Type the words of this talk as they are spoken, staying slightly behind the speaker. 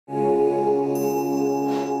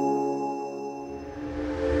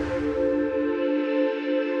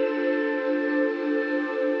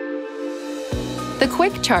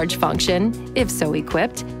quick charge function, if so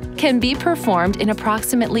equipped, can be performed in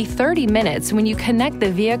approximately 30 minutes when you connect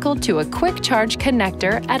the vehicle to a quick charge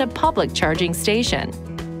connector at a public charging station.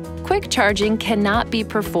 Quick charging cannot be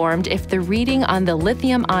performed if the reading on the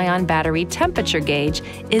lithium-ion battery temperature gauge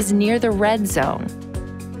is near the red zone.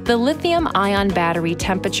 The lithium-ion battery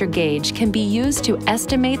temperature gauge can be used to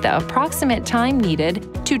estimate the approximate time needed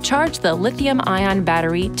to charge the lithium-ion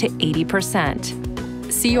battery to 80%.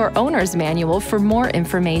 See your owner's manual for more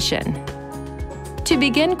information. To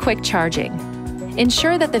begin quick charging,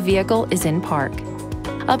 ensure that the vehicle is in park.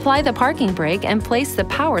 Apply the parking brake and place the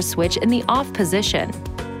power switch in the off position.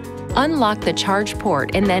 Unlock the charge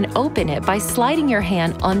port and then open it by sliding your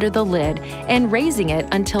hand under the lid and raising it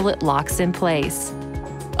until it locks in place.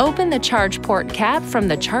 Open the charge port cap from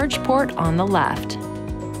the charge port on the left.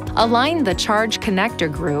 Align the charge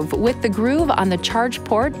connector groove with the groove on the charge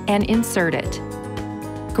port and insert it.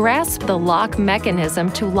 Grasp the lock mechanism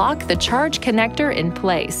to lock the charge connector in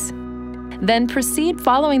place. Then proceed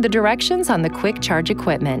following the directions on the quick charge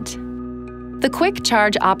equipment. The quick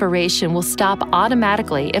charge operation will stop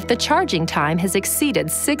automatically if the charging time has exceeded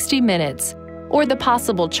 60 minutes or the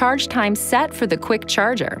possible charge time set for the quick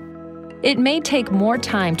charger. It may take more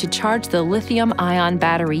time to charge the lithium-ion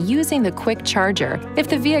battery using the quick charger if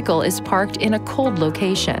the vehicle is parked in a cold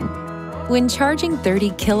location. When charging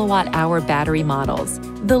 30 kilowatt-hour battery models,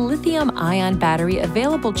 the lithium-ion battery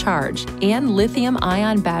available charge and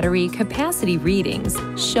lithium-ion battery capacity readings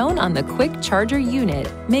shown on the quick charger unit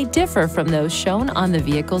may differ from those shown on the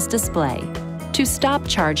vehicle's display. To stop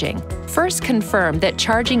charging, first confirm that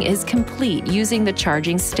charging is complete using the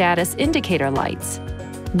charging status indicator lights.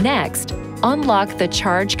 Next, unlock the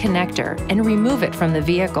charge connector and remove it from the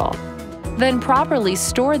vehicle. Then properly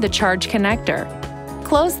store the charge connector.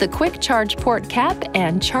 Close the quick charge port cap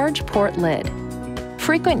and charge port lid.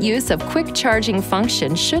 Frequent use of quick charging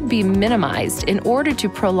function should be minimized in order to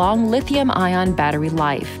prolong lithium-ion battery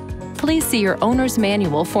life. Please see your owner's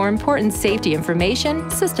manual for important safety information,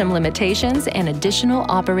 system limitations, and additional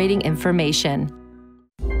operating information.